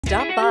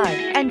Stop by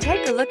and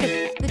take a look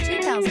at the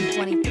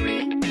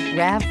 2023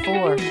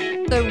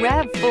 RAV4. The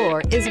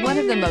RAV4 is one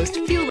of the most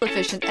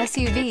fuel-efficient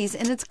SUVs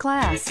in its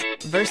class.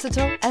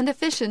 Versatile and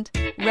efficient,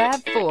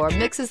 RAV4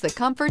 mixes the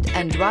comfort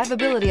and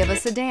drivability of a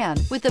sedan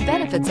with the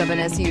benefits of an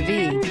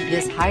SUV.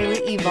 This highly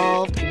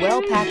evolved,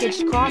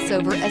 well-packaged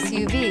crossover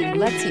SUV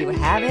lets you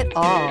have it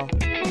all.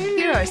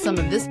 Here are some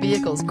of this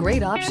vehicle's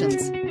great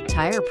options: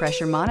 tire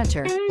pressure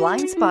monitor,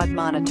 blind spot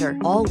monitor,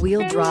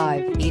 all-wheel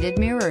drive, heated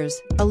mirrors,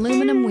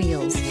 aluminum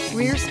wheels,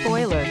 rear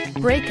spoiler,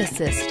 brake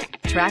assist,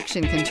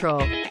 traction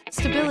control,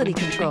 stability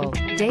control,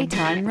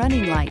 daytime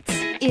running lights.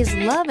 Is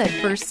love at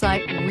first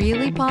sight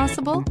really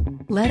possible?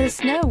 Let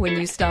us know when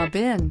you stop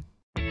in.